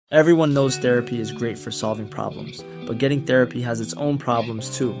Everyone knows therapy is great for solving problems, but getting therapy has its own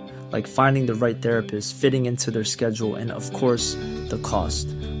problems too, like finding the right therapist, fitting into their schedule, and of course, the cost.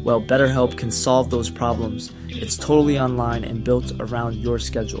 Well, BetterHelp can solve those problems. It's totally online and built around your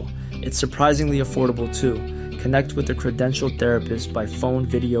schedule. It's surprisingly affordable too. Connect with a credentialed therapist by phone,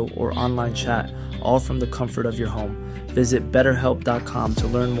 video, or online chat, all from the comfort of your home. Visit BetterHelp.com to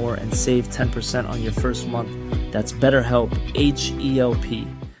learn more and save 10% on your first month. That's BetterHelp, H-E-L-P.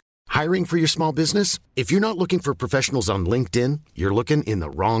 Hiring for your small business? If you're not looking for professionals on LinkedIn, you're looking in the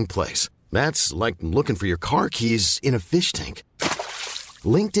wrong place. That's like looking for your car keys in a fish tank.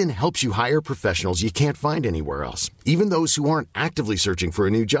 LinkedIn helps you hire professionals you can't find anywhere else, even those who aren't actively searching for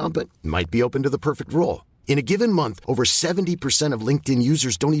a new job but might be open to the perfect role. In a given month, over 70% of LinkedIn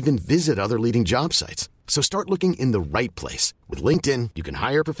users don't even visit other leading job sites. So start looking in the right place. With LinkedIn, you can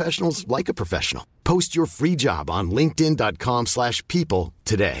hire professionals like a professional. Post your free job on linkedin.com/people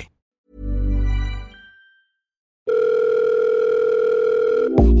today.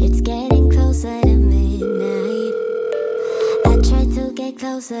 It's getting closer to midnight. I try to get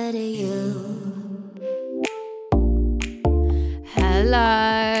closer to you.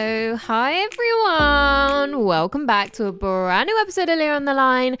 Hello. Hi, everyone. Welcome back to a brand new episode of Leah on the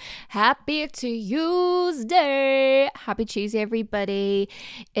Line. Happy Tuesday. Happy Tuesday, everybody.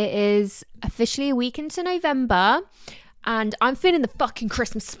 It is officially a week into November, and I'm feeling the fucking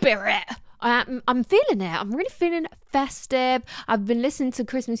Christmas spirit. I'm feeling it. I'm really feeling festive. I've been listening to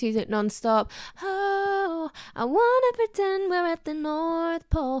Christmas music non-stop. Oh, I want to pretend we're at the North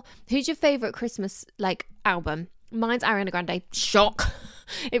Pole. Who's your favourite Christmas, album? Mine's Ariana Grande. Shock.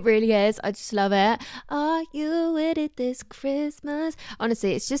 It really is. I just love it. Are you with it this Christmas?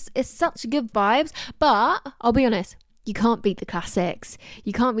 Honestly, it's such good vibes. But I'll be honest, you can't beat the classics.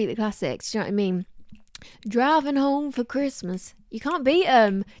 You can't beat the classics. Do you know what I mean? Driving home for Christmas. You can't beat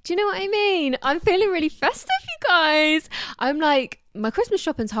them. Do you know what I mean? I'm feeling really festive, you guys. I'm like, my Christmas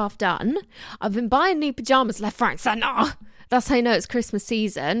shopping's half done. I've been buying new pajamas left, right, centre. That's how you know it's Christmas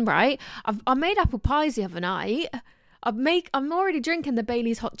season, right? I made apple pies the other night. I'm already drinking the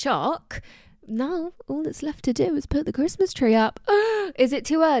Bailey's hot choc. Now, all that's left to do is put the Christmas tree up. Is it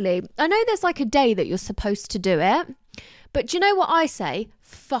too early? I know there's a day that you're supposed to do it. But do you know what I say?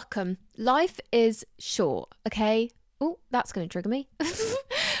 Fuck 'em. Life is short, okay? Oh, that's going to trigger me.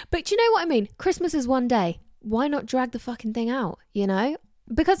 But do you know what I mean? Christmas is one day. Why not drag the fucking thing out, you know?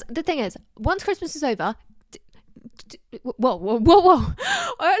 Because the thing is, once Christmas is over... Whoa.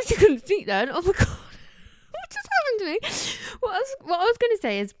 I actually couldn't speak then. Oh my God. What just happened to me? What I was going to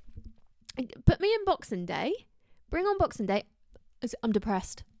say is, put me in Boxing Day. Bring on Boxing Day. I'm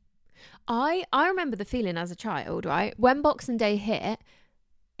depressed. I remember the feeling as a child, right? When Boxing Day hit,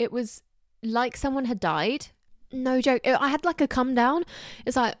 it was like someone had died. No joke. I had a come down.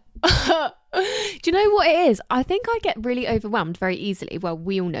 It's like, do you know what it is? I think I get really overwhelmed very easily. Well,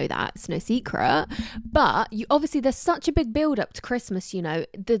 we all know that. It's no secret. But obviously there's such a big build up to Christmas, you know,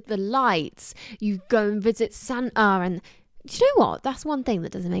 the lights, you go and visit Santa, and do you know what? That's one thing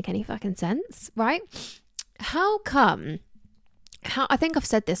that doesn't make any fucking sense, right? How come, I think I've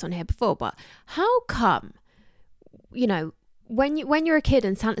said this on here before, but how come, you know, when you're a kid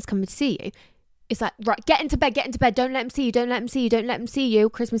and Santa's coming to see you, it's like, right, get into bed, don't let him see you, don't let him see you,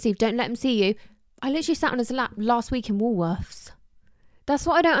 Christmas Eve, don't let him see you. I literally sat on his lap last week in Woolworths. That's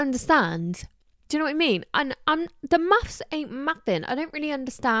what I don't understand. Do you know what I mean? And the maths ain't mathing. I don't really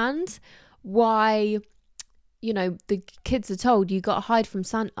understand why, you know, the kids are told you got to hide from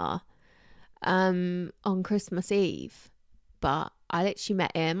Santa on Christmas Eve. But I literally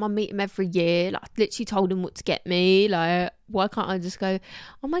met him. I meet him every year. I literally told him what to get me. Why can't I just go,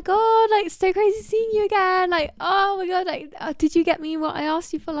 oh my God, it's so crazy seeing you again. Oh my God, did you get me what I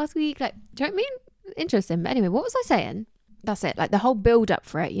asked you for last week? Do you know what I mean? Interesting. But anyway, what was I saying? That's it. The whole build up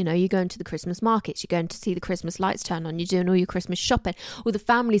for it. You know, you're going to the Christmas markets. You're going to see the Christmas lights turn on. You're doing all your Christmas shopping. All the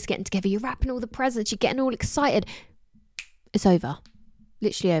families getting together. You're wrapping all the presents. You're getting all excited. It's over.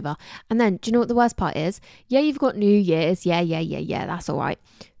 Literally over. And then, do you know what the worst part is? Yeah, you've got New Year's. Yeah, that's all right.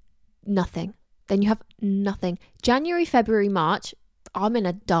 Nothing. Then you have nothing. January, February, March, I'm in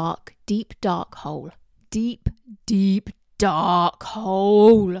a deep, dark hole. Deep, dark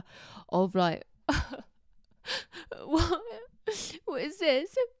hole of what is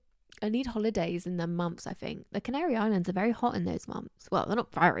this? I need holidays in them months, I think. The Canary Islands are very hot in those months. Well, they're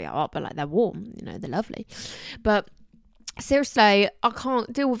not very hot, but they're warm. You know, they're lovely. But seriously, I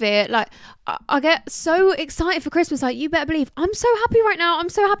can't deal with it. I get so excited for Christmas. You better believe I'm so happy right now. I'm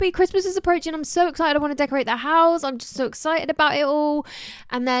so happy Christmas is approaching. I'm so excited. I want to decorate the house. I'm just so excited about it all.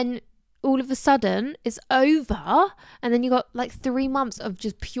 And then all of a sudden it's over, and then you got like 3 months of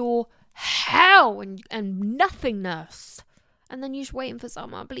just pure hell and nothingness. And then you're just waiting for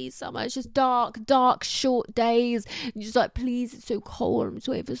summer. Please, summer. It's just dark, short days. You're just like, please, it's so cold. I'm just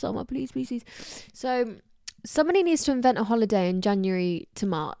waiting for summer. Please, please, please. So somebody needs to invent a holiday in January to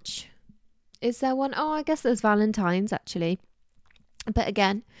March. Is there one? Oh, I guess there's Valentine's, actually. But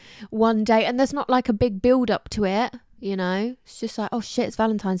again, one day. And there's not like a big build up to it, you know. It's just like, oh shit, it's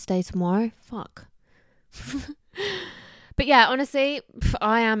Valentine's Day tomorrow. Fuck. But yeah, honestly,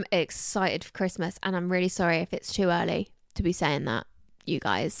 I am excited for Christmas. And I'm really sorry if it's too early to be saying that, you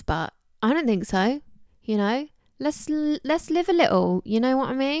guys, but I don't think so. You know, let's live a little, you know what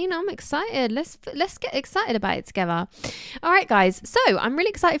I mean? I'm excited. Let's get excited about it together. All right, guys, so I'm really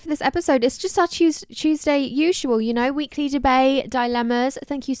excited for this episode. It's just our Tuesday usual, you know, weekly debate dilemmas.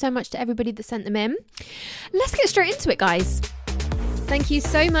 Thank you so much to everybody that sent them in. Let's get straight into it, guys. Thank you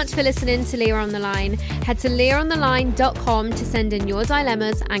so much for listening to Leah on the Line. Head to leahontheline.com to send in your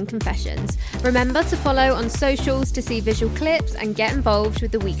dilemmas and confessions. Remember to follow on socials to see visual clips and get involved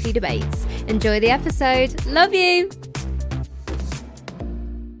with the weekly debates. Enjoy the episode. Love you.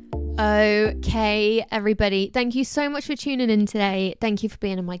 Okay, everybody. Thank you so much for tuning in today. Thank you for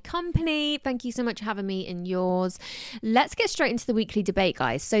being in my company. Thank you so much for having me in yours. Let's get straight into the weekly debate,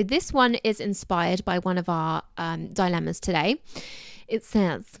 guys. So this one is inspired by one of our dilemmas today. It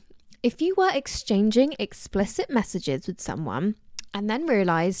says, if you were exchanging explicit messages with someone and then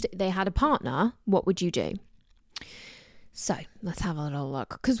realised they had a partner, what would you do? So let's have a little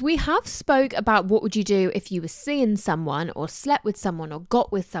look, because we have spoke about what would you do if you were seeing someone or slept with someone or got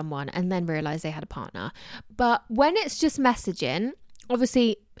with someone and then realised they had a partner. But when it's just messaging,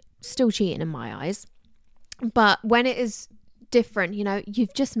 obviously still cheating in my eyes. But when it is different, you know,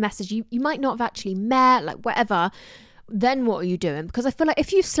 you've just messaged, you might not have actually met, like whatever. Then what are you doing? Because I feel like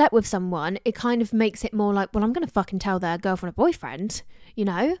if you slept with someone, it kind of makes it more like, well, I'm going to fucking tell their girlfriend or boyfriend, you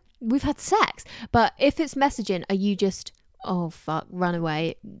know, we've had sex. But if it's messaging, are you just, oh fuck, run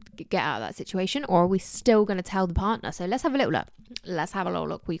away, get out of that situation? Or are we still going to tell the partner? So let's have a little look. Let's have a little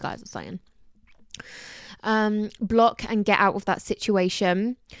look what you guys are saying. Block and get out of that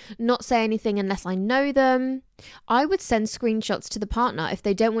situation. Not say anything unless I know them. I would send screenshots to the partner. If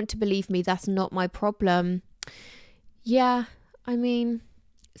they don't want to believe me, that's not my problem. Yeah, I mean,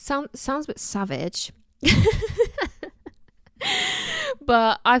 sounds a bit savage.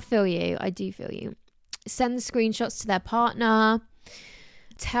 But I feel you. I do feel you. Send the screenshots to their partner.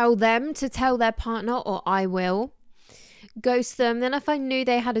 Tell them to tell their partner, or I will. Ghost them. Then if I knew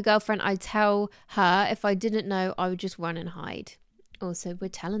they had a girlfriend, I'd tell her. If I didn't know, I would just run and hide. Also, we're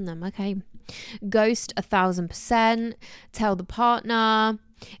telling them. Okay. Ghost 1,000%. Tell the partner.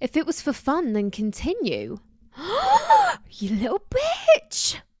 If it was for fun, then continue. You little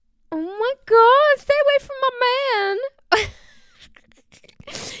bitch. Oh my god, stay away from my man.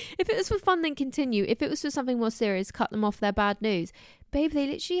 If it was for fun, then continue. If it was for something more serious, cut them off. Their bad news. Babe, they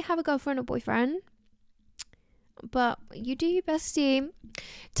literally have a girlfriend or boyfriend. But you do your best, team.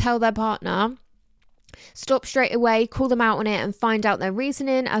 Tell their partner. Stop straight away, call them out on it and find out their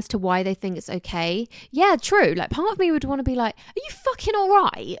reasoning as to why they think it's okay. Yeah, true. Like, part of me would want to be like, are you fucking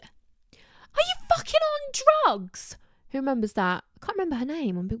alright? Are you fucking on drugs? Who remembers that? I can't remember her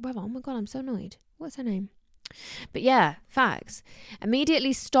name on Big Brother. Oh my god, I'm so annoyed. What's her name? But yeah, facts.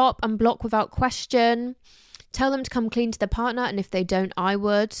 Immediately stop and block without question. Tell them to come clean to their partner, and if they don't, I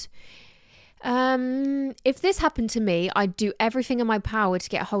would. If this happened to me, I'd do everything in my power to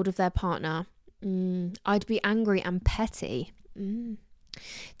get a hold of their partner. I'd be angry and petty.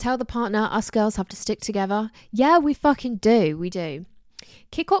 Tell the partner, us girls have to stick together. Yeah, we fucking do. We do.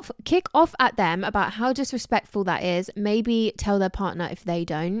 Kick off at them about how disrespectful that is. Maybe tell their partner if they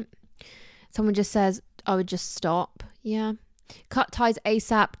don't. Someone just says, I would just stop. Yeah. Cut ties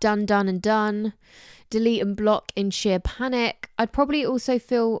ASAP. Done and done. Delete and block in sheer panic. I'd probably also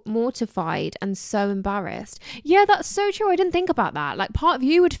feel mortified and so embarrassed. Yeah, that's so true. I didn't think about that. Like, part of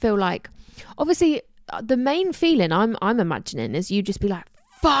you would feel like, obviously, the main feeling I'm imagining is you just be like,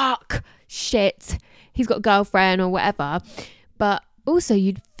 fuck, shit, he's got a girlfriend or whatever. But also,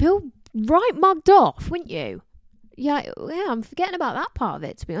 you'd feel right mugged off, wouldn't you? Yeah, I'm forgetting about that part of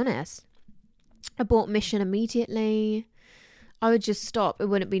it, to be honest. Abort mission immediately. I would just stop. It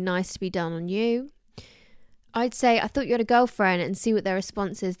wouldn't be nice to be done on you. I'd say, I thought you had a girlfriend, and see what their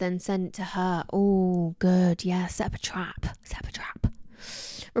response is, then send it to her. Oh, good. Yeah, set up a trap.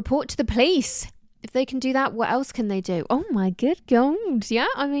 Report to the police. If they can do that, what else can they do? Oh my good God. Yeah,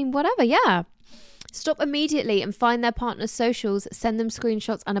 I mean, whatever, yeah. Stop immediately and find their partner's socials, send them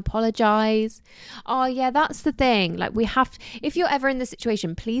screenshots and apologize. Oh yeah, that's the thing. Like if you're ever in this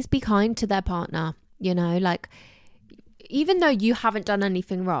situation, please be kind to their partner, you know, like even though you haven't done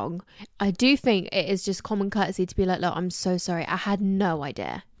anything wrong, I do think it is just common courtesy to be like, look, I'm so sorry. I had no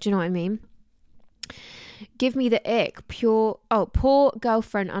idea. Do you know what I mean? Give me the ick. Poor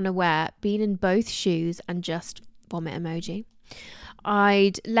girlfriend unaware, been in both shoes and just vomit emoji.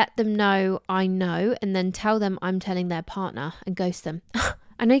 I'd let them know I know and then tell them I'm telling their partner and ghost them.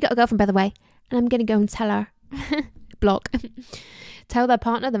 I know you got a girlfriend, by the way, and I'm going to go and tell her. Block. Tell their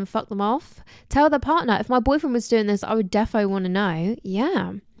partner, then fuck them off. Tell their partner, if my boyfriend was doing this, I would defo want to know.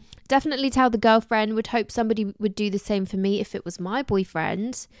 Yeah. Definitely tell the girlfriend, would hope somebody would do the same for me if it was my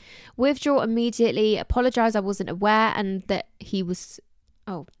boyfriend. Withdraw immediately. Apologise, I wasn't aware and that he was...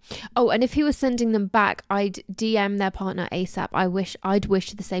 and if he was sending them back, I'd DM their partner ASAP. I'd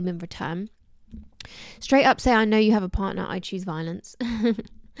wish the same in return. Straight up say, I know you have a partner, I choose violence.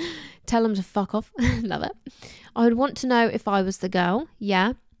 Tell them to fuck off. Love it. I would want to know if I was the girl.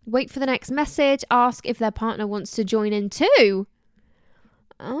 Yeah. Wait for the next message. Ask if their partner wants to join in too.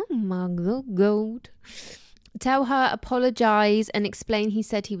 Oh my god. Tell her, apologise and explain he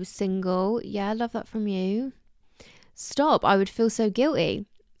said he was single. Yeah, love that from you. Stop, I would feel so guilty.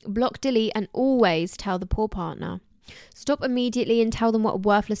 Block, delete, and always tell the poor partner. Stop immediately and tell them what a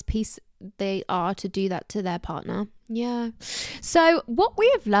worthless piece they are to do that to their partner. Yeah. So what we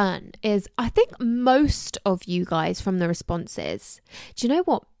have learned is, I think most of you guys from the responses, do you know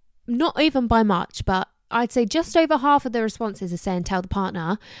what? Not even by much, but I'd say just over half of the responses are saying tell the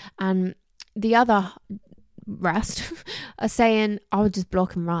partner, and the other rest are saying I would just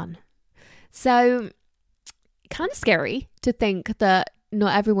block and run. So kind of scary to think that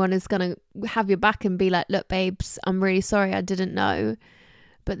not everyone is going to have your back and be like, look, babes, I'm really sorry, I didn't know,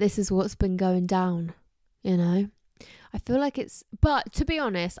 but this is what's been going down, you know? I feel like but to be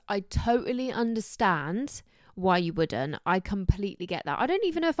honest, I totally understand why you wouldn't. I completely get that. I don't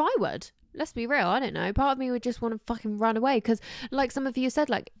even know if I would. Let's be real, I don't know. Part of me would just want to fucking run away because, like some of you said,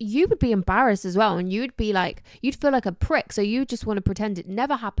 like you would be embarrassed as well, and you'd be like, you'd feel like a prick, so you just want to pretend it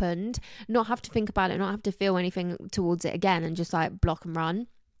never happened, not have to think about it, not have to feel anything towards it again, and just like block and run.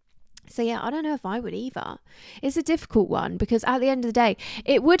 So yeah, I don't know if I would either. It's a difficult one because at the end of the day,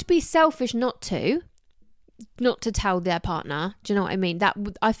 it would be selfish not to tell their partner. Do you know what I mean?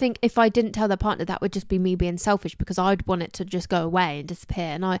 I think if I didn't tell their partner, that would just be me being selfish because I'd want it to just go away and disappear,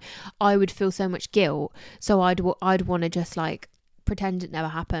 and I would feel so much guilt, so I'd want to just like pretend it never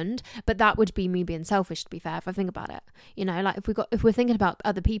happened. But that would be me being selfish, to be fair, if I think about it. You know, like if we're thinking about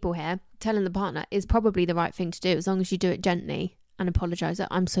other people here, telling the partner is probably the right thing to do, as long as you do it gently and apologize.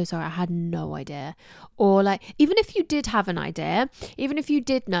 I'm so sorry, I had no idea. Or like, even if you did have an idea, even if you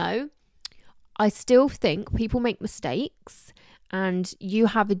did know, I still think people make mistakes, and you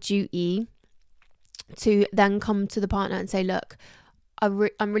have a duty to then come to the partner and say, look, I'm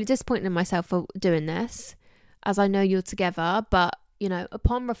really disappointed in myself for doing this, as I know you're together, but you know,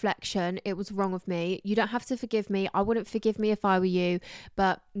 upon reflection, it was wrong of me. You don't have to forgive me. I wouldn't forgive me if I were you,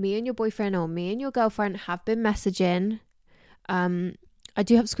 but me and your boyfriend or me and your girlfriend have been messaging. I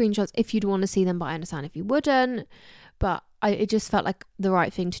do have screenshots if you'd want to see them, but I understand if you wouldn't. But it just felt like the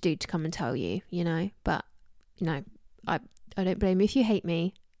right thing to do to come and tell you, you know. But, you know, I don't blame you if you hate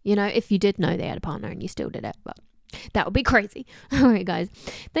me. You know, if you did know they had a partner and you still did it. But that would be crazy. All right, guys.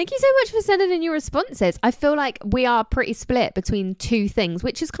 Thank you so much for sending in your responses. I feel like we are pretty split between two things,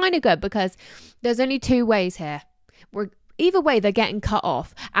 which is kind of good because there's only two ways here. Either way, they're getting cut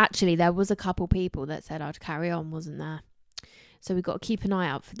off. Actually, there was a couple people that said I'd carry on, wasn't there? So we've got to keep an eye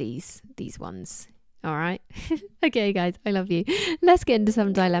out for these ones. All right. Okay, guys, I love you. Let's get into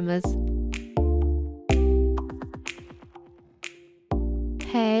some dilemmas.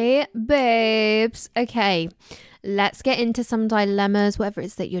 Hey, babes. Okay, let's get into some dilemmas, whatever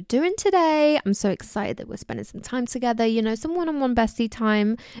it's that you're doing today. I'm so excited that we're spending some time together. You know, some one-on-one bestie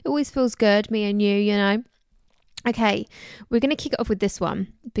time. It always feels good, me and you know. Okay, we're going to kick it off with this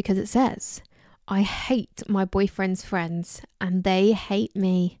one because it says, I hate my boyfriend's friends and they hate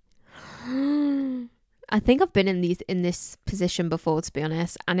me. I think I've been in this position before, to be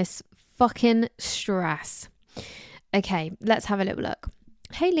honest, and it's fucking stress. Okay, let's have a little look.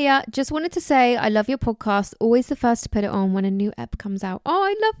 Hey Leah, just wanted to say I love your podcast. Always the first to put it on when a new ep comes out. Oh,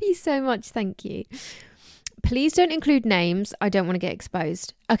 I love you so much. Thank you. Please don't include names. I don't want to get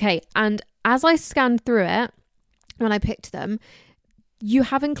exposed. Okay, and as I scanned through it, when I picked them, you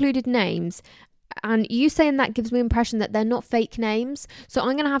have included names. And you saying that gives me the impression that they're not fake names. So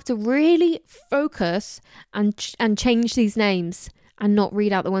I'm going to have to really focus and change these names and not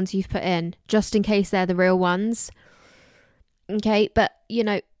read out the ones you've put in, just in case they're the real ones. Okay, but you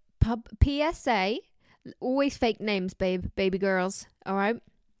know, PSA, always fake names, baby girls. All right,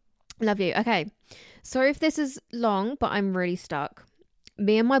 love you. Okay, sorry if this is long, but I'm really stuck.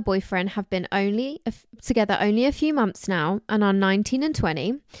 Me and my boyfriend have been together only a few months now and are 19 and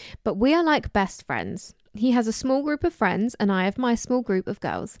 20, but we are like best friends. He has a small group of friends and I have my small group of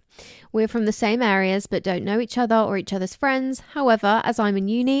girls. We're from the same areas but don't know each other or each other's friends. However, as I'm in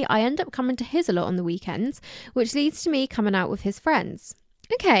uni, I end up coming to his a lot on the weekends, which leads to me coming out with his friends.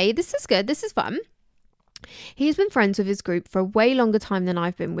 Okay, this is good. This is fun. He's been friends with his group for a way longer time than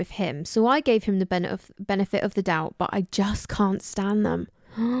I've been with him, so I gave him the benefit of the doubt, but I just can't stand them.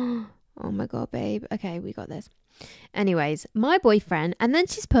 Oh my God, babe. Okay, we got this. Anyways, my boyfriend, and then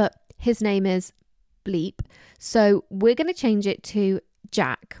she's put, his name is bleep, so we're going to change it to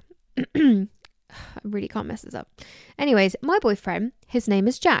Jack. I really can't mess this up. Anyways, my boyfriend, his name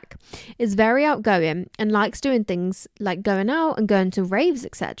is Jack, is very outgoing and likes doing things like going out and going to raves,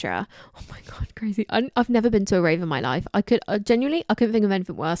 etc. Oh my God, crazy. I've never been to a rave in my life. I couldn't think of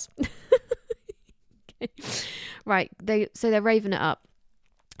anything worse. Okay. Right, they're raving it up.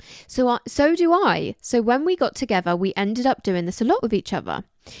 So do I. So when we got together, we ended up doing this a lot with each other.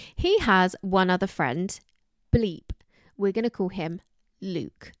 He has one other friend, bleep. We're going to call him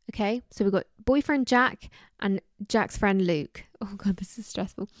Luke. Okay, so we've got boyfriend Jack and Jack's friend Luke. Oh God, this is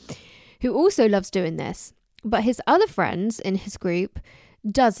stressful. Who also loves doing this, but his other friends in his group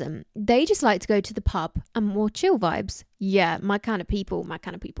doesn't. They just like to go to the pub and more chill vibes. Yeah, my kind of people.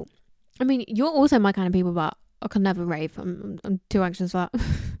 I mean, you're also my kind of people, but I can never rave. I'm too anxious for that.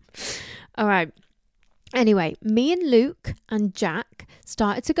 All right. Anyway, me and Luke and Jack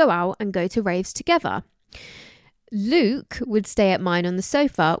started to go out and go to raves together. Luke would stay at mine on the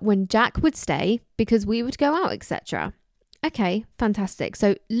sofa when Jack would stay because we would go out, etc. Okay, fantastic.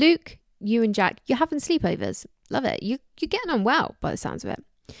 So Luke, you and Jack, you're having sleepovers. Love it. You're getting on well by the sounds of it.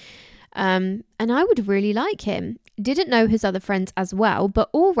 And I would really like him. Didn't know his other friends as well, but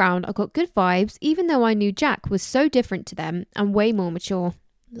all round I got good vibes, even though I knew Jack was so different to them and way more mature.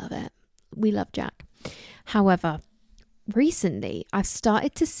 Love it. We love Jack. However, recently I've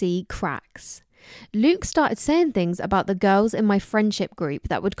started to see cracks. Luke started saying things about the girls in my friendship group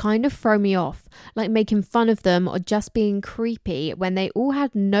that would kind of throw me off, like making fun of them or just being creepy when they all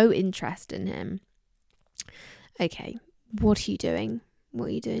had no interest in him. Okay, what are you doing? What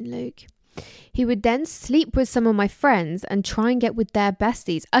are you doing, Luke? He would then sleep with some of my friends and try and get with their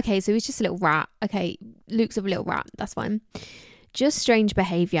besties. Okay, so he's just a little rat. Okay, Luke's a little rat. That's fine. Just strange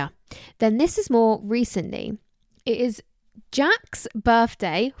behaviour. Then this is more recently. It is Jack's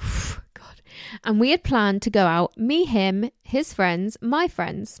birthday. God. And we had planned to go out, me, him, his friends, my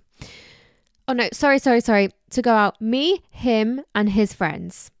friends. Oh no, sorry. To go out, me, him and his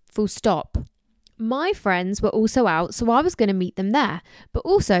friends. Full stop. My friends were also out, so I was going to meet them there, but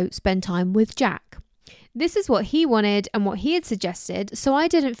also spend time with Jack. This is what he wanted and what he had suggested, so I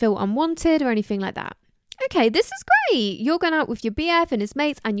didn't feel unwanted or anything like that. Okay, this is great. You're going out with your BF and his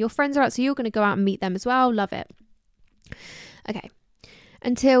mates and your friends are out, so you're going to go out and meet them as well. Love it. Okay.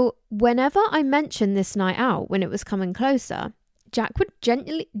 Until whenever I mentioned this night out, when it was coming closer, Jack would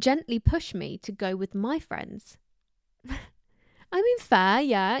gently push me to go with my friends. I mean, fair,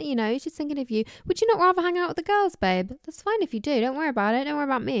 yeah, you know, he's just thinking of you. Would you not rather hang out with the girls, babe? That's fine if you do. Don't worry about it. Don't worry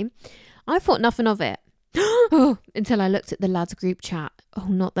about me. I thought nothing of it. Until I looked at the lads group chat. Oh,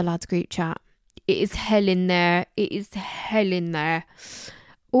 not the lads group chat. It is hell in there. It is hell in there.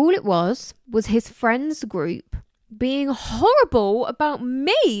 All it was his friends group being horrible about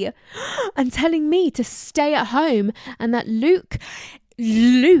me and telling me to stay at home and that Luke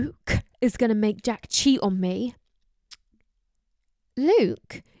is going to make Jack cheat on me.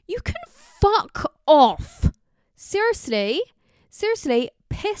 Luke, you can fuck off. Seriously,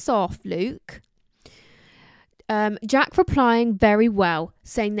 piss off, Luke. Jack replying very well,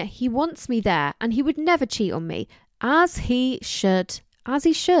 saying that he wants me there and he would never cheat on me, as he should,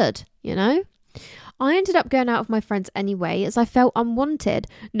 you know. I ended up going out with my friends anyway, as I felt unwanted.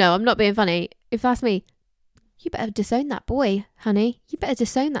 No, I'm not being funny. If that's me, you better disown that boy, honey. You better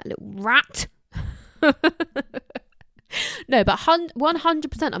disown that little rat. No, but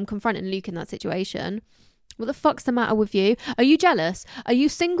 100% I'm confronting Luke in that situation. What the fuck's the matter with you? Are you jealous? Are you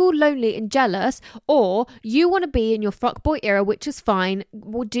single, lonely and jealous? Or you want to be in your fuckboy era, which is fine.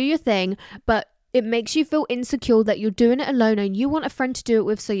 Well, do your thing. But it makes you feel insecure that you're doing it alone and you want a friend to do it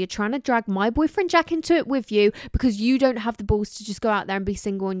with. So you're trying to drag my boyfriend Jack into it with you because you don't have the balls to just go out there and be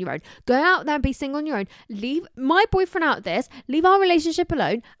single on your own. Go out there and be single on your own. Leave my boyfriend out of this. Leave our relationship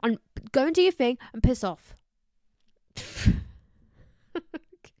alone and go and do your thing and piss off.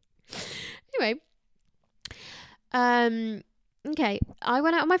 Okay, I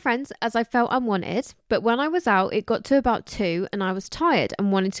went out with my friends as I felt unwanted, but when I was out, it got to about 2 and I was tired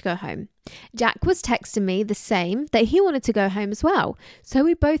and wanted to go home. Jack was texting me the same, that he wanted to go home as well. So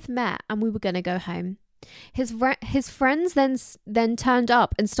we both met and we were going to go home. His friends then turned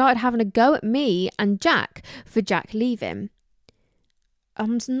up and started having a go at me and Jack for Jack leaving.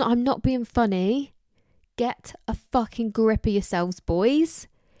 I'm not being funny. Get a fucking grip of yourselves, boys.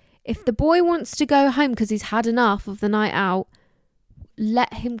 If the boy wants to go home because he's had enough of the night out,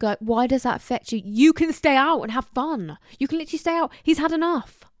 let him go. Why does that affect you? You can stay out and have fun. You can literally stay out. He's had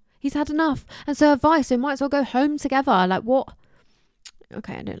enough. And so advice, so might as well go home together. Like, what?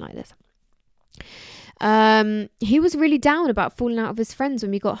 Okay, I don't like this. He was really down about falling out with his friends when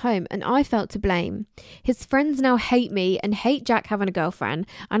we got home, and I felt to blame. His friends now hate me and hate Jack having a girlfriend,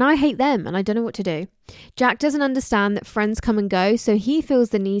 and I hate them, and I don't know what to do. Jack doesn't understand that friends come and go, so he feels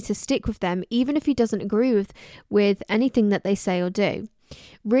the need to stick with them even if he doesn't agree with anything that they say or do.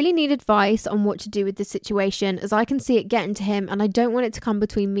 Really need advice on what to do with this situation, as I can see it getting to him and I don't want it to come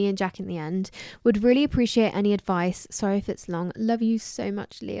between me and Jack in the end. Would really appreciate any advice. Sorry if it's long. Love you so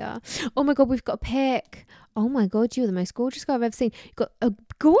much, Leah. Oh my God, we've got a pic. Oh my God, you're the most gorgeous guy I've ever seen. You've got a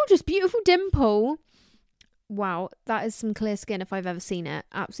gorgeous, beautiful dimple. Wow, that is some clear skin if I've ever seen it.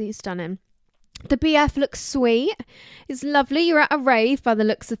 Absolutely stunning. The BF looks sweet. It's lovely. You're at a rave by the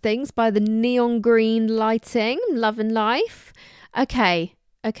looks of things, by the neon green lighting. Loving life. Okay.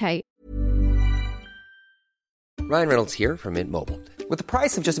 Ryan Reynolds here from Mint Mobile. With the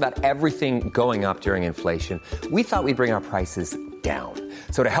price of just about everything going up during inflation, we thought we'd bring our prices down.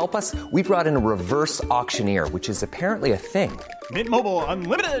 So to help us, we brought in a reverse auctioneer, which is apparently a thing. Mint Mobile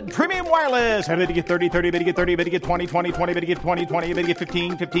Unlimited Premium Wireless. How to get 30, 30, bit to get 30, bit to get 20, 20, 20, bit to get 20, 20, bit to get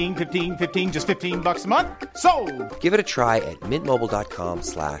 15, 15, 15, 15, just $15 a month? Sold! Give it a try at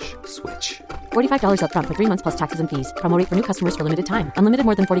mintmobile.com/switch. $45 up front for 3 months plus taxes and fees. Promo rate for new customers for limited time. Unlimited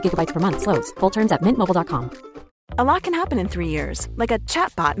more than 40 gigabytes per month. Slows full terms at mintmobile.com. A lot can happen in 3 years, like a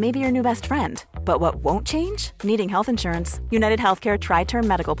chatbot may be your new best friend. But what won't change? Needing health insurance. United Healthcare Tri-Term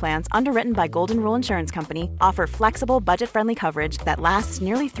Medical Plans, underwritten by Golden Rule Insurance Company, offer flexible, budget-friendly coverage that lasts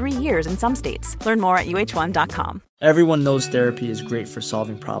nearly 3 years in some states. Learn more at uh1.com. Everyone knows therapy is great for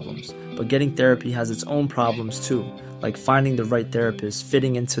solving problems, but getting therapy has its own problems too, like finding the right therapist,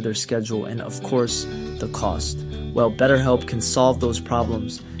 fitting into their schedule, and of course, the cost. Well, BetterHelp can solve those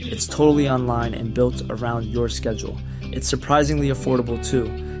problems. It's totally online and built around your schedule. It's surprisingly affordable too.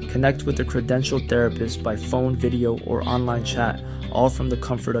 Connect with a credentialed therapist by phone, video, or online chat, all from the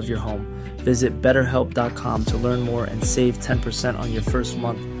comfort of your home. Visit BetterHelp.com to learn more and save 10% on your first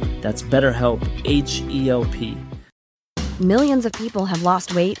month. That's BetterHelp, H-E-L-P. Millions of people have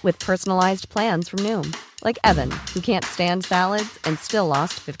lost weight with personalized plans from Noom. Like Evan, who can't stand salads and still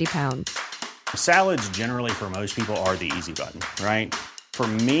lost 50 pounds. Salads generally for most people are the easy button, right? For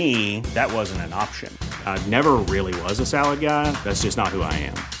me, that wasn't an option. I never really was a salad guy. That's just not who I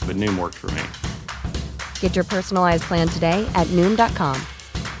am. But Noom worked for me. Get your personalized plan today at Noom.com.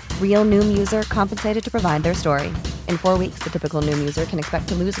 Real Noom user compensated to provide their story. In 4 weeks, the typical Noom user can expect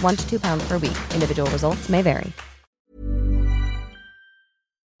to lose 1 to 2 pounds per week. Individual results may vary.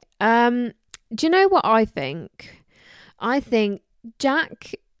 Do you know what I think? I think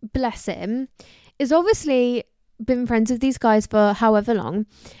Jack, bless him, is obviously been friends with these guys for however long,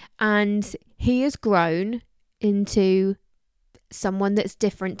 and he has grown into someone that's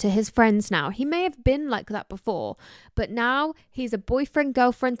different to his friends now. He may have been like that before, but now he's a boyfriend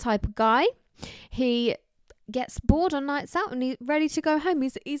girlfriend type of guy. He gets bored on nights out and he's ready to go home.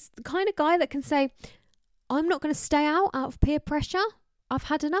 He's the kind of guy that can say, I'm not going to stay out of peer pressure. I've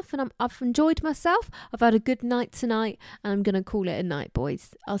had enough and I've enjoyed myself. I've had a good night tonight and I'm going to call it a night,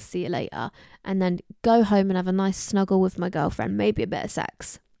 boys. I'll see you later. And then go home and have a nice snuggle with my girlfriend. Maybe a bit of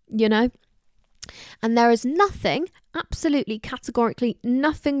sex, you know? And there is nothing, absolutely categorically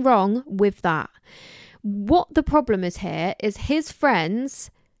nothing wrong with that. What the problem is here is his friends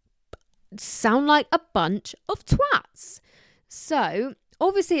sound like a bunch of twats. So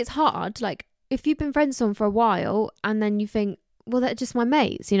obviously it's hard. Like if you've been friends with someone for a while and then you think, well, they're just my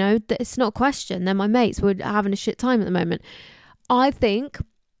mates, you know, it's not a question. They're my mates. We're having a shit time at the moment. I think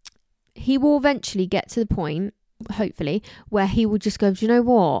he will eventually get to the point, hopefully, where he will just go, do you know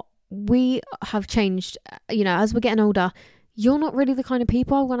what? We have changed, you know, as we're getting older, you're not really the kind of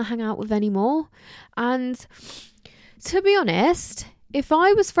people I want to hang out with anymore. And to be honest, if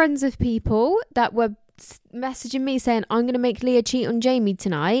I was friends with people that were messaging me saying, I'm going to make Leah cheat on Jamie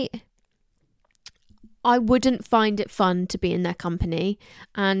tonight, I wouldn't find it fun to be in their company,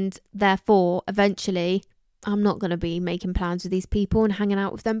 and therefore eventually I'm not going to be making plans with these people and hanging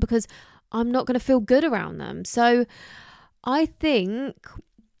out with them because I'm not going to feel good around them. So I think,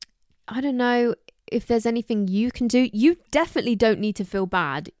 I don't know if there's anything you can do. You definitely don't need to feel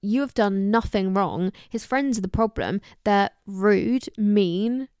bad. You have done nothing wrong. His friends are the problem. They're rude,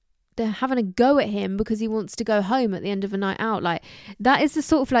 mean. They're having a go at him because he wants to go home at the end of a night out. Like, that is the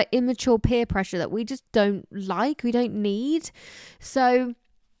sort of like immature peer pressure that we just don't like. We don't need. So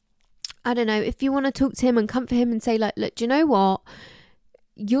I don't know, if you want to talk to him and comfort him and say like, look, do you know what?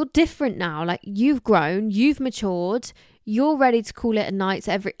 You're different now. Like, you've grown, you've matured. You're ready to call it a night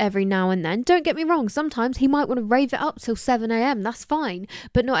every now and then. Don't get me wrong. Sometimes he might want to rave it up till 7 a.m. That's fine.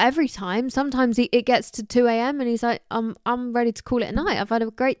 But not every time. Sometimes it gets to 2 a.m. and he's like, I'm ready to call it a night. I've had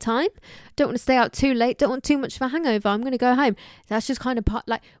a great time. Don't want to stay out too late. Don't want too much of a hangover. I'm going to go home. That's just kind of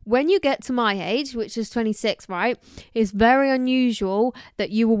like when you get to my age, which is 26, right? It's very unusual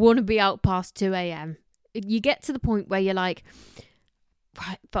that you will want to be out past 2 a.m. You get to the point where you're like,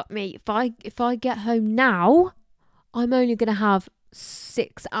 right, fuck me. If I get home now, I'm only going to have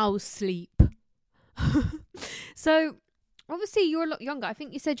 6 hours sleep. So, obviously, you're a lot younger. I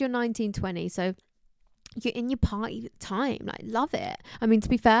think you said you're 19, 20. So, you're in your party time. Like, love it. I mean, to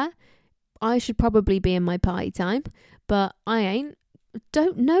be fair, I should probably be in my party time. But I ain't.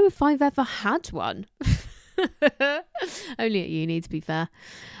 Don't know if I've ever had one. Only at uni, to be fair.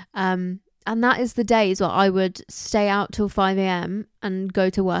 And that is the days where I would stay out till 5 a.m. and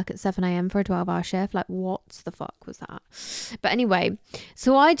go to work at 7 a.m. for a 12-hour shift. Like, what the fuck was that? But anyway,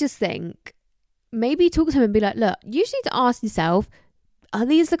 so I just think maybe talk to him and be like, look, you just need to ask yourself, are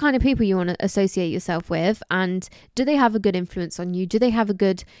these the kind of people you want to associate yourself with? And do they have a good influence on you? Do they have a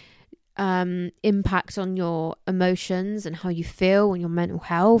good impact on your emotions and how you feel and your mental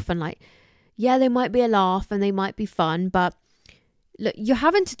health? And like, yeah, they might be a laugh and they might be fun, but look, you're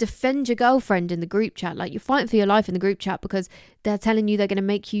having to defend your girlfriend in the group chat. Like, you're fighting for your life in the group chat because they're telling you they're going to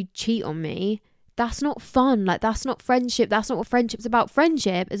make you cheat on me. That's not fun. Like, that's not friendship. That's not what friendship's about.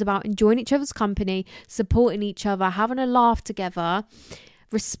 Friendship is about enjoying each other's company, supporting each other, having a laugh together,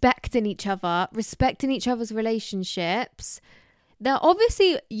 respecting each other's relationships. They're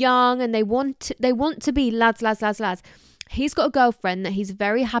obviously young and they want to be lads. He's got a girlfriend that he's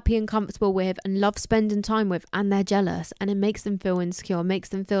very happy and comfortable with and loves spending time with, and they're jealous, and it makes them feel insecure, makes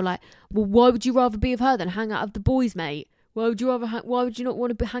them feel like, well, why would you rather be with her than hang out with the boys, mate? Why would you not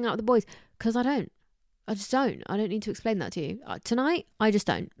want to hang out with the boys? Because I don't. I just don't. I don't need to explain that to you. Tonight, I just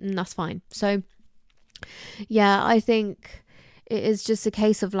don't, and that's fine. So, yeah, I think it is just a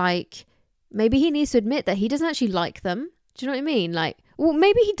case of like, maybe he needs to admit that he doesn't actually like them. Do you know what I mean? Like, well,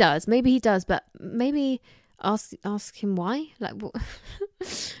 maybe he does, but maybe ask him why. Like,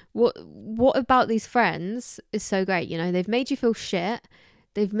 what about these friends is so great? You know, they've made you feel shit.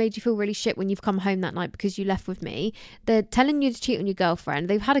 They've made you feel really shit when you've come home that night because you left with me. They're telling you to cheat on your girlfriend.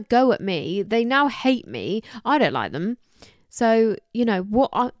 They've had a go at me. They now hate me. I don't like them. So, you know,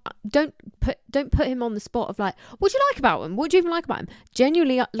 don't put him on the spot of like, what do you like about him? What do you even like about him?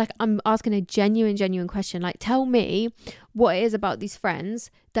 Genuinely, like, I'm asking a genuine question. Like, tell me what it is about these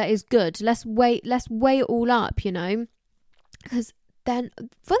friends that is good. Let's weigh it all up, you know? Because then,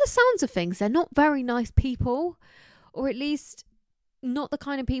 for the sounds of things, they're not very nice people, or at least not the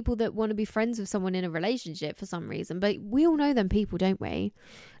kind of people that want to be friends with someone in a relationship for some reason. But we all know them people, don't we?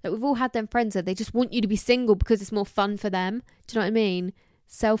 Like, we've all had them friends that they just want you to be single because it's more fun for them. Do you know what I mean?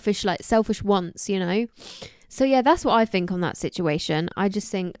 Selfish wants, you know? So yeah, that's what I think on that situation. I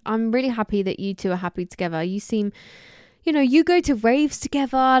just think I'm really happy that you two are happy together. You seem, you know, you go to raves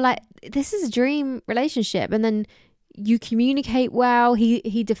together. Like, this is a dream relationship. And then you communicate well.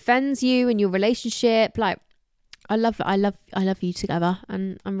 He defends you in your relationship. Like, I love you together,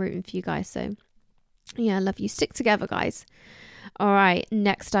 and I'm rooting for you guys. So yeah, I love you. Stick together, guys. All right,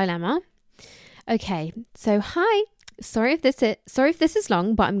 next dilemma. Okay, so hi. Sorry if this is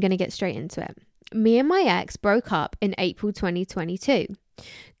long, but I'm going to get straight into it. Me and my ex broke up in April 2022.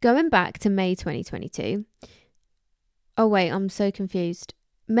 Going back to May 2022. Oh wait, I'm so confused.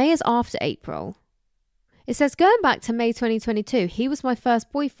 May is after April. It says, going back to May 2022, he was my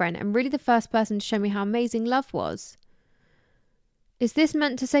first boyfriend and really the first person to show me how amazing love was. Is this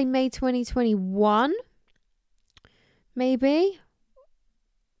meant to say May 2021? Maybe?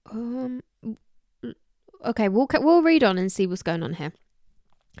 Okay, we'll read on and see what's going on here.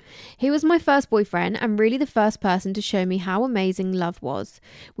 He was my first boyfriend and really the first person to show me how amazing love was.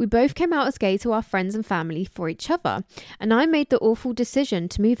 We both came out as gay to our friends and family for each other, and I made the awful decision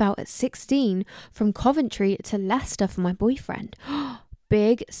to move out at 16 from Coventry to Leicester for my boyfriend.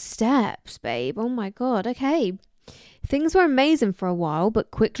 Big steps, babe. Oh my God. Okay. Things were amazing for a while,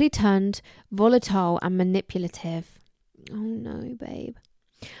 but quickly turned volatile and manipulative. Oh no, babe.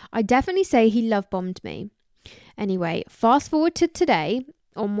 I definitely say he love bombed me. Anyway, fast forward to today,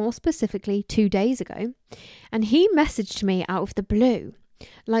 or more specifically 2 days ago, and he messaged me out of the blue.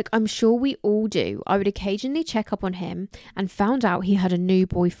 Like I'm sure we all do. I would occasionally check up on him and found out he had a new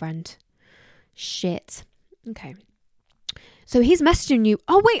boyfriend. Shit. Okay. So he's messaging you.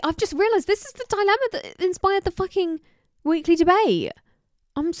 Oh wait, I've just realised this is the dilemma that inspired the fucking weekly debate.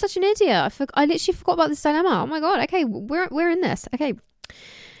 I'm such an idiot. I literally forgot about this dilemma. Oh my God. Okay, we're in this. Okay.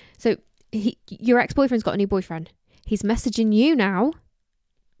 So your ex-boyfriend's got a new boyfriend. He's messaging you now.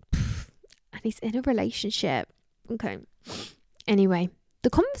 And he's in a relationship. Okay. Anyway, the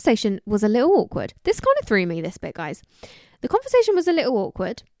conversation was a little awkward. This kind of threw me, this bit, guys. The conversation was a little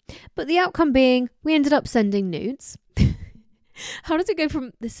awkward, but the outcome being we ended up sending nudes. How does it go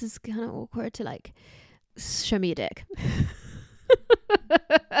from this is kind of awkward to like, show me your dick?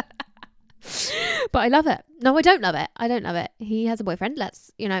 But I love it. No, I don't love it. I don't love it. He has a boyfriend.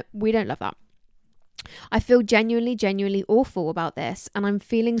 We don't love that. I feel genuinely awful about this, and I'm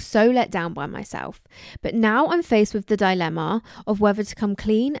feeling so let down by myself. But now I'm faced with the dilemma of whether to come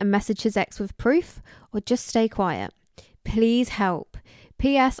clean and message his ex with proof or just stay quiet. Please help.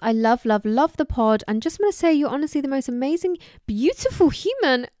 P.S. I love the pod, and just want to say you're honestly the most amazing, beautiful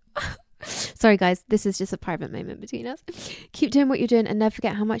human. Sorry guys, this is just a private moment between us. Keep doing what you're doing and never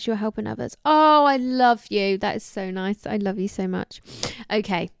forget how much you're helping others. Oh, I love you. That is so nice. I love you so much.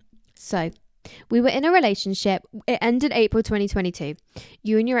 Okay, so we were in a relationship. It ended April 2022.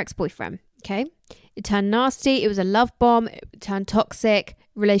 You and your ex-boyfriend, okay? It turned nasty. It was a love bomb. It turned toxic.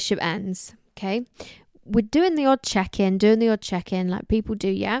 Relationship ends, okay? We're doing the odd check-in like people do,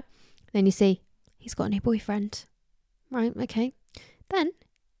 yeah? Then you see, he's got a new boyfriend. Right, okay. Then,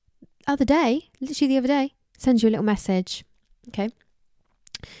 literally the other day, sends you a little message, okay?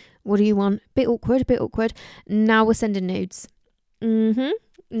 What do you want? Bit awkward. Now we're sending nudes.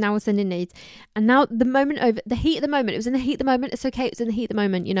 Now we're sending nudes. And now the moment over, the heat of the moment, it was in the heat of the moment. It's okay. It was in the heat of the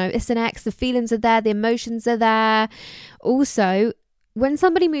moment. You know, it's an ex. The feelings are there. The emotions are there. Also, when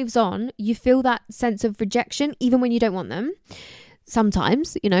somebody moves on, you feel that sense of rejection, even when you don't want them.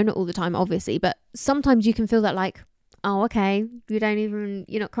 Sometimes, not all the time, obviously, but sometimes you can feel that like, oh, okay, you're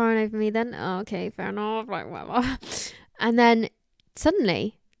not crying over me then? Oh, okay, fair enough, like whatever. And then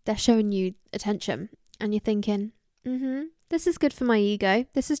suddenly they're showing you attention and you're thinking, this is good for my ego.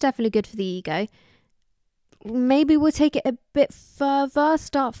 This is definitely good for the ego. Maybe we'll take it a bit further,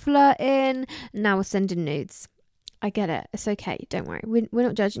 start flirting. Now we're sending nudes. I get it. It's okay. Don't worry. We're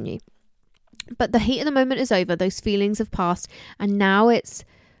not judging you. But the heat of the moment is over. Those feelings have passed. And now it's,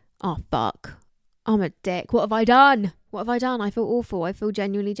 oh, fuck. I'm a dick. What have I done? I feel awful. I feel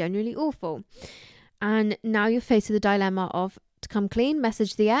genuinely awful. And now you're faced with the dilemma of to come clean,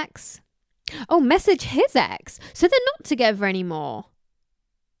 message the ex. Oh, message his ex. So they're not together anymore.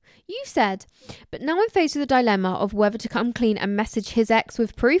 You said, but now I'm faced with the dilemma of whether to come clean and message his ex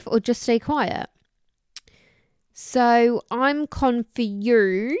with proof or just stay quiet. So I'm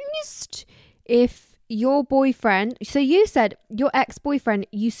confused if your boyfriend, so you said your ex-boyfriend,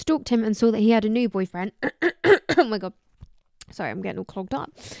 you stalked him and saw that he had a new boyfriend. Oh my God. Sorry, I'm getting all clogged up.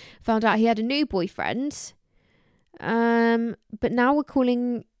 Found out he had a new boyfriend. But now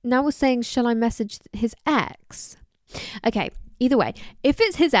we're saying, shall I message his ex? Okay, either way, if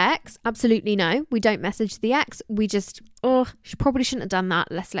it's his ex, absolutely no. We don't message the ex. We just, probably shouldn't have done that.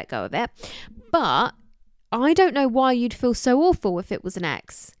 Let's let go of it. But I don't know why you'd feel so awful if it was an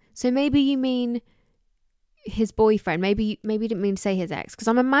ex. So maybe you mean his boyfriend. Maybe you didn't mean to say his ex, because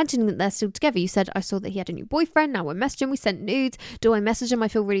I'm imagining that they're still together. You said, I saw that he had a new boyfriend. Now we're messaging. We sent nudes. Do I message him? I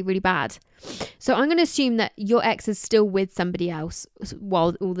feel really, really bad. So I'm going to assume that your ex is still with somebody else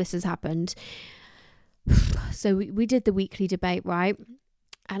while all this has happened. So we did the weekly debate, right?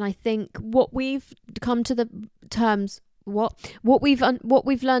 And I think what we've come to the terms, what we've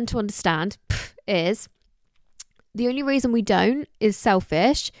learned to understand is the only reason we don't is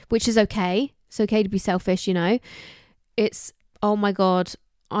selfish, which is okay. It's okay to be selfish, It's, oh my God,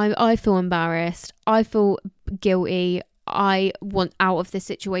 I feel embarrassed. I feel guilty. I want out of this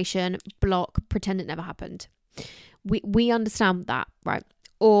situation. Block, pretend it never happened. We understand that, right?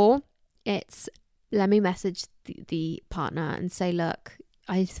 Or it's, let me message the partner and say, look,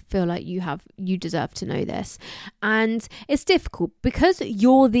 I feel like you deserve to know this. And it's difficult because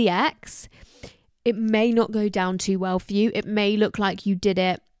you're the ex. It may not go down too well for you. It may look like you did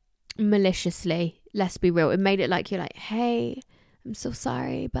it maliciously. Let's be real. It made it like you're like, hey, I'm so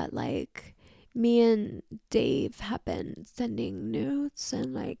sorry, but like me and Dave have been sending nudes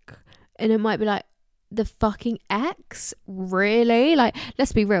and it might be like, the fucking ex? Really? Like,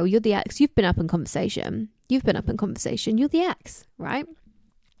 let's be real. You're the ex. You've been up in conversation. You're the ex, right?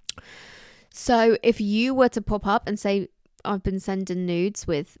 So if you were to pop up and say, I've been sending nudes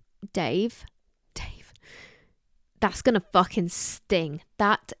with Dave, that's going to fucking sting.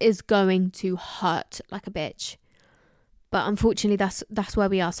 That is going to hurt like a bitch. But unfortunately, that's where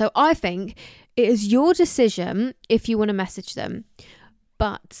we are. So I think it is your decision if you want to message them.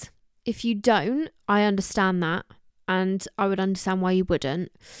 But if you don't, I understand that. And I would understand why you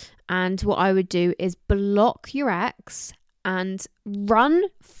wouldn't. And what I would do is block your ex and run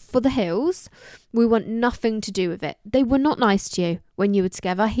for the hills. We want nothing to do with it. They were not nice to you when you were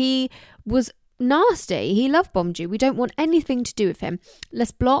together. He was nasty. He love bombed you. We don't want anything to do with him.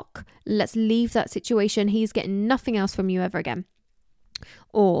 Let's block. Let's leave that situation. He's getting nothing else from you ever again.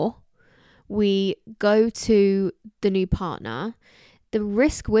 Or we go to the new partner. The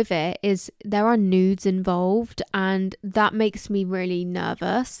risk with it is there are nudes involved, and that makes me really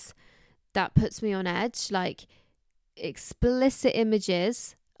nervous. That puts me on edge. Like, explicit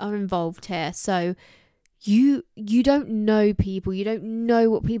images are involved here. So you don't know people. You don't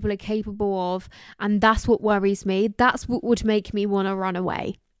know what people are capable of. And that's what worries me. That's what would make me want to run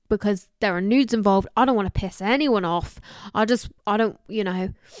away, because there are nudes involved. I don't want to piss anyone off. I don't,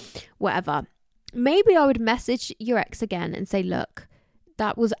 whatever. Maybe I would message your ex again and say, look,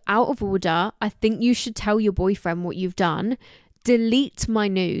 that was out of order. I think you should tell your boyfriend what you've done. Delete my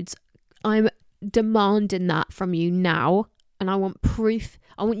nudes. I'm demanding that from you now. And I want proof.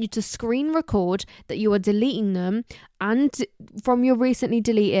 I want you to screen record that you are deleting them and from your recently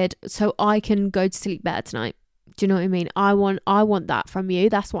deleted, so I can go to sleep better tonight. Do you know what I mean? I want that from you.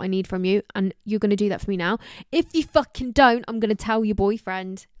 That's what I need from you. And you're going to do that for me now. If you fucking don't, I'm going to tell your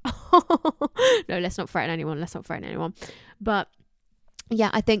boyfriend. No, let's not threaten anyone. But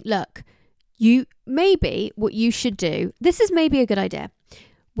yeah, I think, look, what you should do, this is maybe a good idea.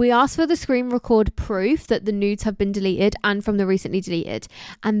 We ask for the screen record proof that the nudes have been deleted and from the recently deleted.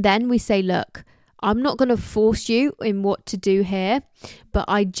 And then we say, look, I'm not going to force you in what to do here, but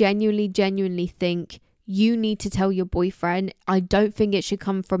I genuinely think you need to tell your boyfriend. I don't think it should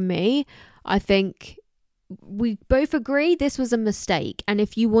come from me. I think we both agree this was a mistake. And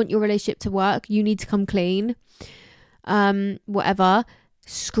if you want your relationship to work, you need to come clean. Whatever.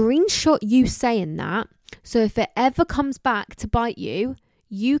 Screenshot you saying that. So if it ever comes back to bite you,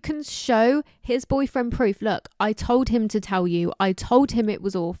 you can show his boyfriend proof. Look, I told him to tell you. I told him it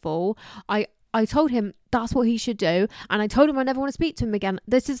was awful. I told him that's what he should do. And I told him I never want to speak to him again.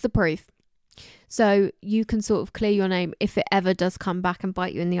 This is the proof. So you can sort of clear your name if it ever does come back and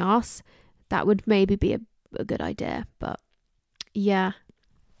bite you in the ass. That would maybe be a good idea. But yeah,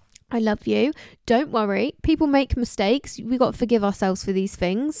 I love you. Don't worry. People make mistakes. We got to forgive ourselves for these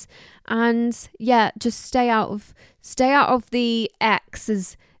things. And yeah, just stay out of the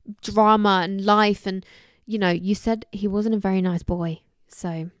ex's drama and life. And, you said he wasn't a very nice boy.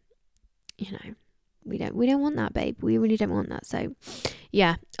 So, we don't want that, babe. We really don't want that. So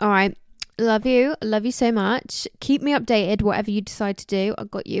yeah. All right. Love you. Love you so much. Keep me updated, whatever you decide to do. I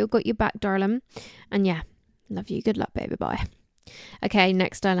got your back, darling. And yeah, love you. Good luck, baby. Bye. Okay,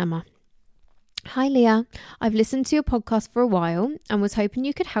 next dilemma. Hi, Leah. I've listened to your podcast for a while and was hoping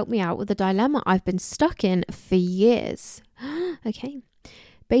you could help me out with a dilemma I've been stuck in for years. Okay.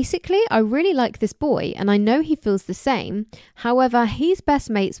 Basically, I really like this boy and I know he feels the same. However, he's best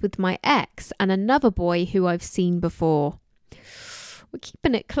mates with my ex and another boy who I've seen before. We're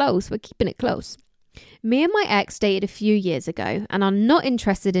keeping it close. Me and my ex dated a few years ago and are not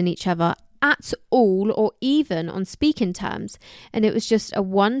interested in each other at all or even on speaking terms, and it was just a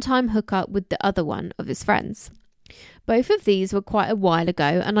one-time hookup with the other one of his friends. Both of these were quite a while ago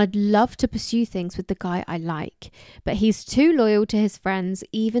and I'd love to pursue things with the guy I like, but he's too loyal to his friends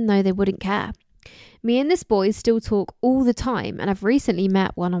even though they wouldn't care. Me and this boy still talk all the time and I've recently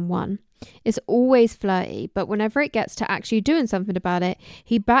met one-on-one. It's always flirty, but whenever it gets to actually doing something about it,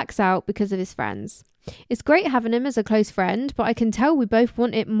 he backs out because of his friends. It's great having him as a close friend, but I can tell we both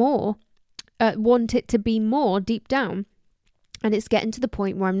want it to be more deep down. And it's getting to the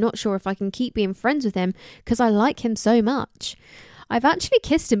point where I'm not sure if I can keep being friends with him because I like him so much. I've actually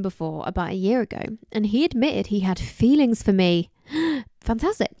kissed him before about a year ago and he admitted he had feelings for me.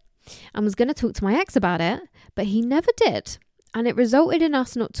 Fantastic. And was going to talk to my ex about it, but he never did. And it resulted in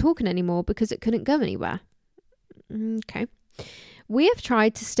us not talking anymore because it couldn't go anywhere. Okay. We have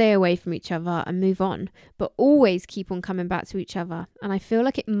tried to stay away from each other and move on, but always keep on coming back to each other. And I feel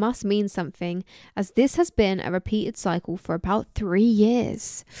like it must mean something, as this has been a repeated cycle for about 3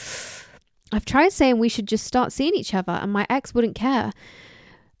 years. I've tried saying we should just start seeing each other and my ex wouldn't care.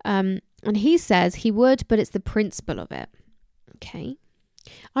 And he says he would, but it's the principle of it. Okay.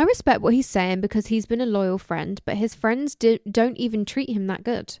 I respect what he's saying because he's been a loyal friend, but his friends don't even treat him that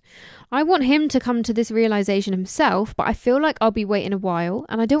good. I want him to come to this realization himself, but I feel like I'll be waiting a while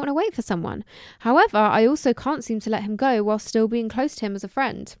and I don't want to wait for someone. However, I also can't seem to let him go while still being close to him as a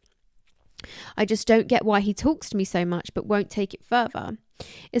friend. I just don't get why he talks to me so much but won't take it further.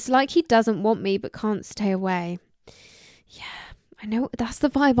 It's like he doesn't want me but can't stay away. Yeah, I know, that's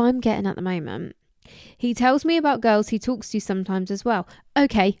the vibe I'm getting at the moment. He tells me about girls he talks to sometimes as well.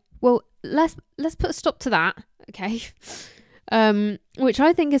 Okay, well, let's put a stop to that, okay? Which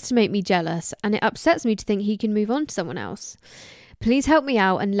I think is to make me jealous, and it upsets me to think he can move on to someone else. Please help me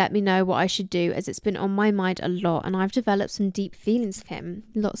out and let me know what I should do, as it's been on my mind a lot and I've developed some deep feelings for him.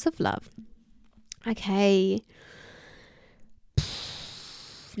 Lots of love. Okay.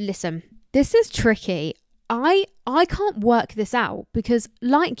 Listen, this is tricky. I can't work this out because,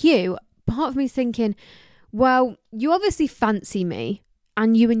 like you, part of me thinking, well, you obviously fancy me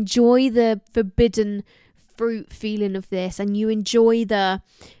and you enjoy the forbidden fruit feeling of this and you enjoy the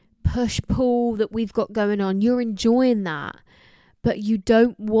push-pull that we've got going on. You're enjoying that, but you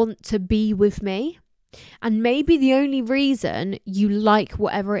don't want to be with me. And maybe the only reason you like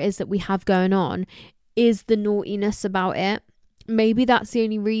whatever it is that we have going on is the naughtiness about it. Maybe that's the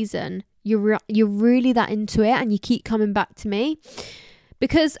only reason you're really that into it and you keep coming back to me.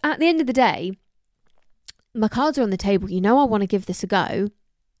 Because at the end of the day, my cards are on the table. You know I want to give this a go.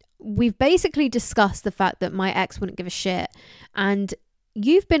 We've basically discussed the fact that my ex wouldn't give a shit. And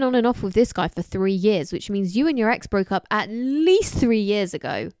you've been on and off with this guy for 3 years, which means you and your ex broke up at least 3 years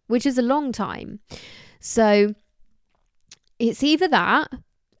ago, which is a long time. So it's either that,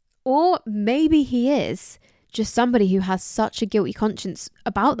 or maybe he is just somebody who has such a guilty conscience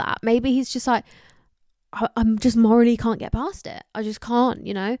about that. Maybe he's just like, I'm just morally can't get past it. I just can't,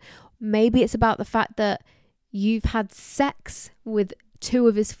 you know. Maybe it's about the fact that you've had sex with 2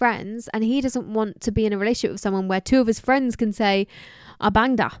 of his friends and he doesn't want to be in a relationship with someone where 2 of his friends can say, I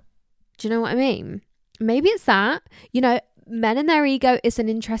banged her. Do you know what I mean? Maybe it's that. You know, men and their ego is an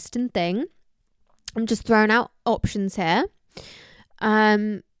interesting thing. I'm just throwing out options here.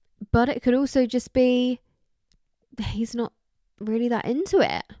 But it could also just be he's not really that into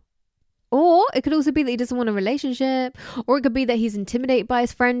it. Or it could also be that he doesn't want a relationship. Or it could be that he's intimidated by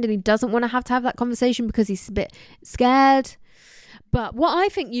his friend and he doesn't want to have that conversation because he's a bit scared. But what I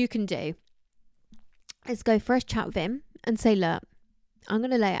think you can do is go for a chat with him and say, look, I'm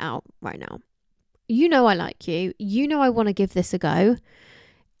going to lay it out right now. You know I like you. You know I want to give this a go.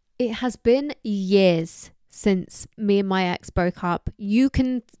 It has been years since me and my ex broke up. You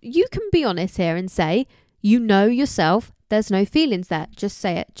can be honest here and say, you know yourself, there's no feelings there. Just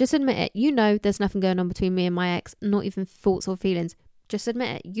say it. Just admit it. You know there's nothing going on between me and my ex. Not even thoughts or feelings. Just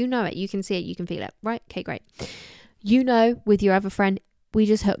admit it. You know it. You can see it. You can feel it. Right? Okay, great. You know with your other friend, we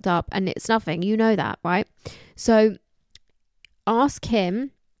just hooked up and it's nothing. You know that, right? So ask him,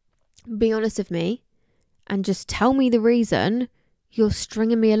 be honest with me, and just tell me the reason you're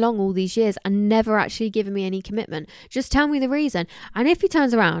stringing me along all these years and never actually giving me any commitment. Just tell me the reason. And if he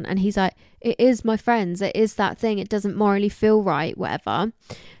turns around and he's like, it is my friends, it is that thing, it doesn't morally feel right, whatever,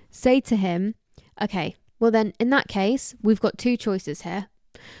 say to him, okay, well then in that case, we've got 2 choices here.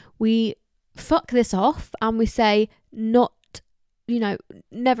 We fuck this off and we say, not, you know,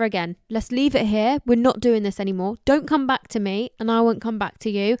 never again. Let's leave it here. We're not doing this anymore. Don't come back to me and I won't come back to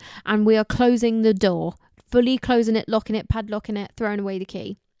you. And we are closing the door. Fully closing it, locking it, padlocking it, throwing away the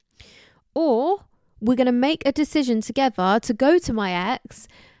key. Or we're going to make a decision together to go to my ex,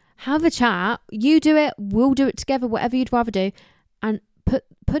 have a chat, you do it, we'll do it together, whatever you'd rather do, and put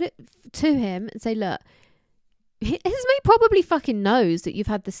it to him and say, look, his mate probably fucking knows that you've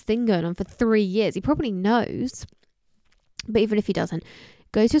had this thing going on for 3 years. He probably knows. But even if he doesn't,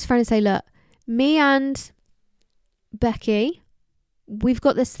 go to his friend and say, look, me and Becky, we've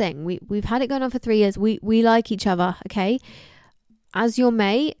got this thing. We've had it going on for 3 years. We like each other, okay? As your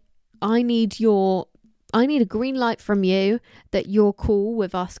mate, I need a green light from you that you're cool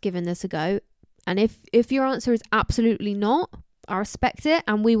with us giving this a go. And if your answer is absolutely not, I respect it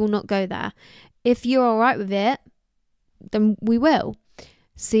and we will not go there. If you're all right with it, then we will.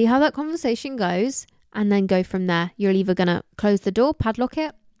 See how that conversation goes and then go from there. You're either going to close the door, padlock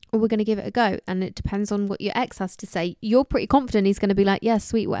it, or we're going to give it a go. And it depends on what your ex has to say. You're pretty confident he's going to be like, yeah,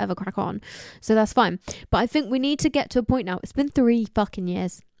 sweet, whatever, crack on. So that's fine. But I think we need to get to a point now. It's been 3 fucking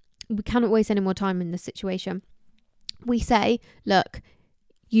years. We cannot waste any more time in this situation. We say, look,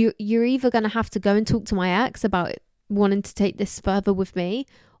 you're either going to have to go and talk to my ex about wanting to take this further with me,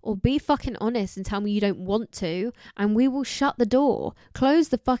 or be fucking honest and tell me you don't want to, and we will shut the door, close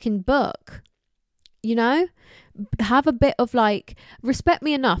the fucking book. You know, have a bit of like, respect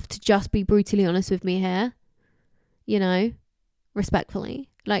me enough to just be brutally honest with me here, you know, respectfully.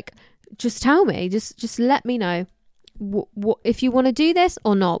 Like, just tell me, just let me know what if you want to do this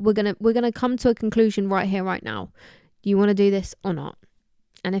or not. We're gonna come to a conclusion right here, right now. Do you want to do this or not?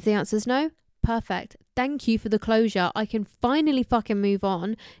 And if the answer is no, perfect. Thank you for the closure. I can finally fucking move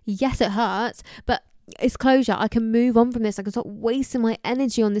on. Yes, it hurts, but it's closure. I can move on from this. I can stop wasting my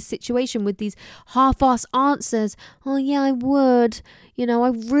energy on this situation with these half-ass answers. Oh yeah, I would. You know, I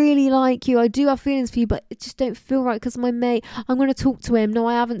really like you. I do have feelings for you, but it just don't feel right because my mate. I'm going to talk to him. No,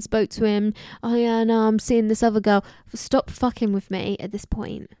 I haven't spoke to him. Oh yeah, no, I'm seeing this other girl. Stop fucking with me at this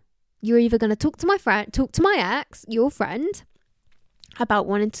point. You're either going to talk to my friend, talk to my ex, your friend, about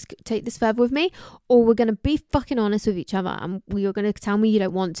wanting to take this further with me, or we're going to be fucking honest with each other and you're going to tell me you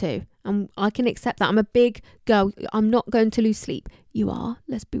don't want to, and I can accept that. I'm a big girl. I'm not going to lose sleep. You are.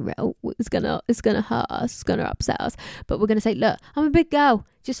 Let's be real. It's gonna hurt us. It's gonna upset us, but we're gonna say, look, I'm a big girl.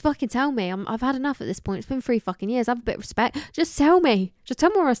 Just fucking tell me. I've had enough at this point. It's been 3 fucking years. Have a bit of respect. Just tell me. Just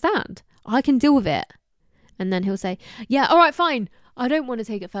tell me where I stand. I can deal with it. And then he'll say, yeah, all right, fine. I don't want to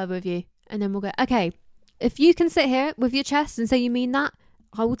take it further with you. And then we'll go, okay, if you can sit here with your chest and say you mean that,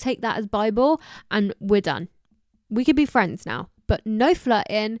 I will take that as Bible and we're done. We could be friends now, but no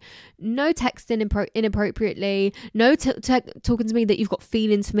flirting, no texting inappropriately, no talking to me that you've got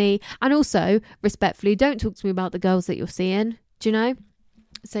feelings for me. And also, respectfully, don't talk to me about the girls that you're seeing. Do you know?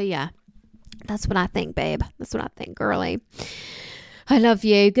 So yeah, that's what I think, babe. That's what I think, girly. I love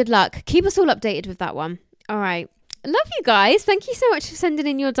you. Good luck. Keep us all updated with that one. All right. Love you guys. Thank you so much for sending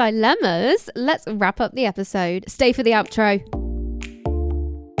in your dilemmas. Let's wrap up the episode. Stay for the outro.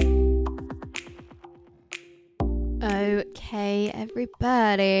 Okay,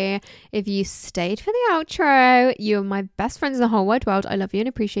 everybody. If you stayed for the outro, you're my best friends in the whole wide world. I love you and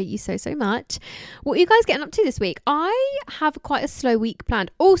appreciate you so, so much. What are you guys getting up to this week? I have quite a slow week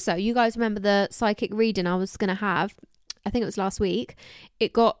planned. Also, you guys remember the psychic reading I was going to have? I think it was last week.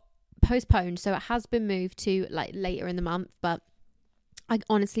 It got postponed, so it has been moved to like later in the month, but I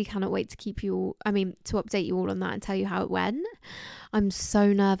honestly cannot wait to to update you all on that and tell you how it went. I'm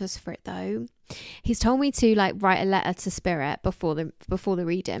so nervous for it though. He's told me to like write a letter to spirit before the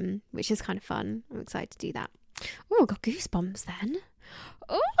reading, which is kind of fun. I'm excited to do that. Oh, I've got goosebumps then.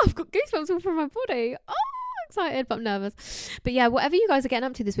 Oh, I've got goosebumps all from my body. Oh, excited, but I'm nervous. But yeah, whatever you guys are getting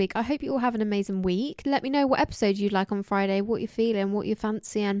up to this week, I hope you all have an amazing week. Let me know what episode you'd like on Friday, what you're feeling, what you're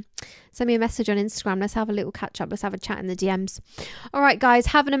fancying. Send me a message on Instagram. Let's have a little catch up. Let's have a chat in the DMs. All right, guys,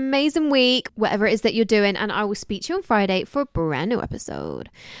 have an amazing week, whatever it is that you're doing, and I will speak to you on Friday for a brand new episode.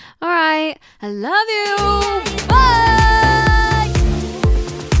 All right, I love you. Bye.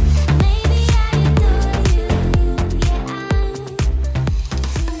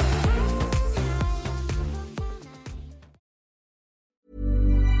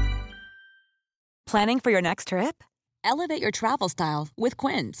 Planning for your next trip? Elevate your travel style with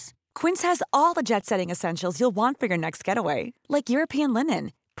Quince. Quince has all the jet-setting essentials you'll want for your next getaway, like European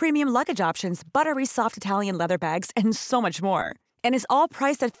linen, premium luggage options, buttery soft Italian leather bags, and so much more. And is all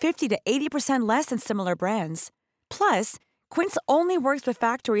priced at 50 to 80% less than similar brands. Plus, Quince only works with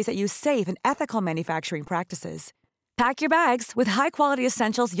factories that use safe and ethical manufacturing practices. Pack your bags with high-quality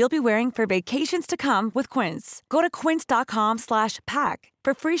essentials you'll be wearing for vacations to come with Quince. Go to quince.com/pack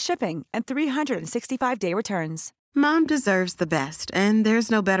for free shipping and 365-day returns. Mom deserves the best, and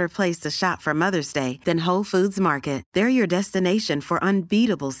there's no better place to shop for Mother's Day than Whole Foods Market. They're your destination for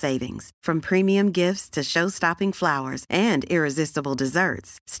unbeatable savings, from premium gifts to show-stopping flowers and irresistible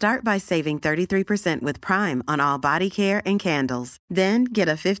desserts. Start by saving 33% with Prime on all body care and candles. Then get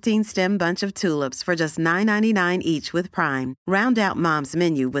a 15-stem bunch of tulips for just $9.99 each with Prime. Round out Mom's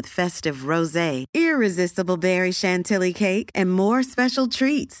menu with festive rosé, irresistible berry chantilly cake, and more special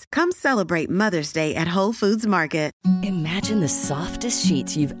treats. Come celebrate Mother's Day at Whole Foods Market. Imagine the softest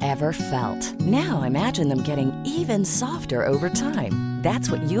sheets you've ever felt. Now imagine them getting even softer over time.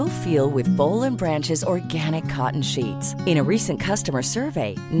 That's what you'll feel with Boll & Branch's organic cotton sheets. In a recent customer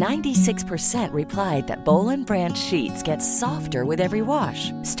survey, 96% replied that Boll & Branch sheets get softer with every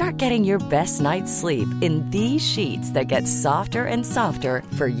wash. Start getting your best night's sleep in these sheets that get softer and softer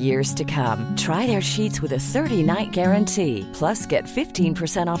for years to come. Try their sheets with a 30-night guarantee. Plus, get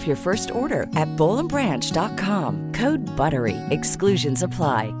 15% off your first order at bollandbranch.com. Code BUTTERY. Exclusions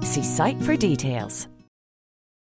apply. See site for details.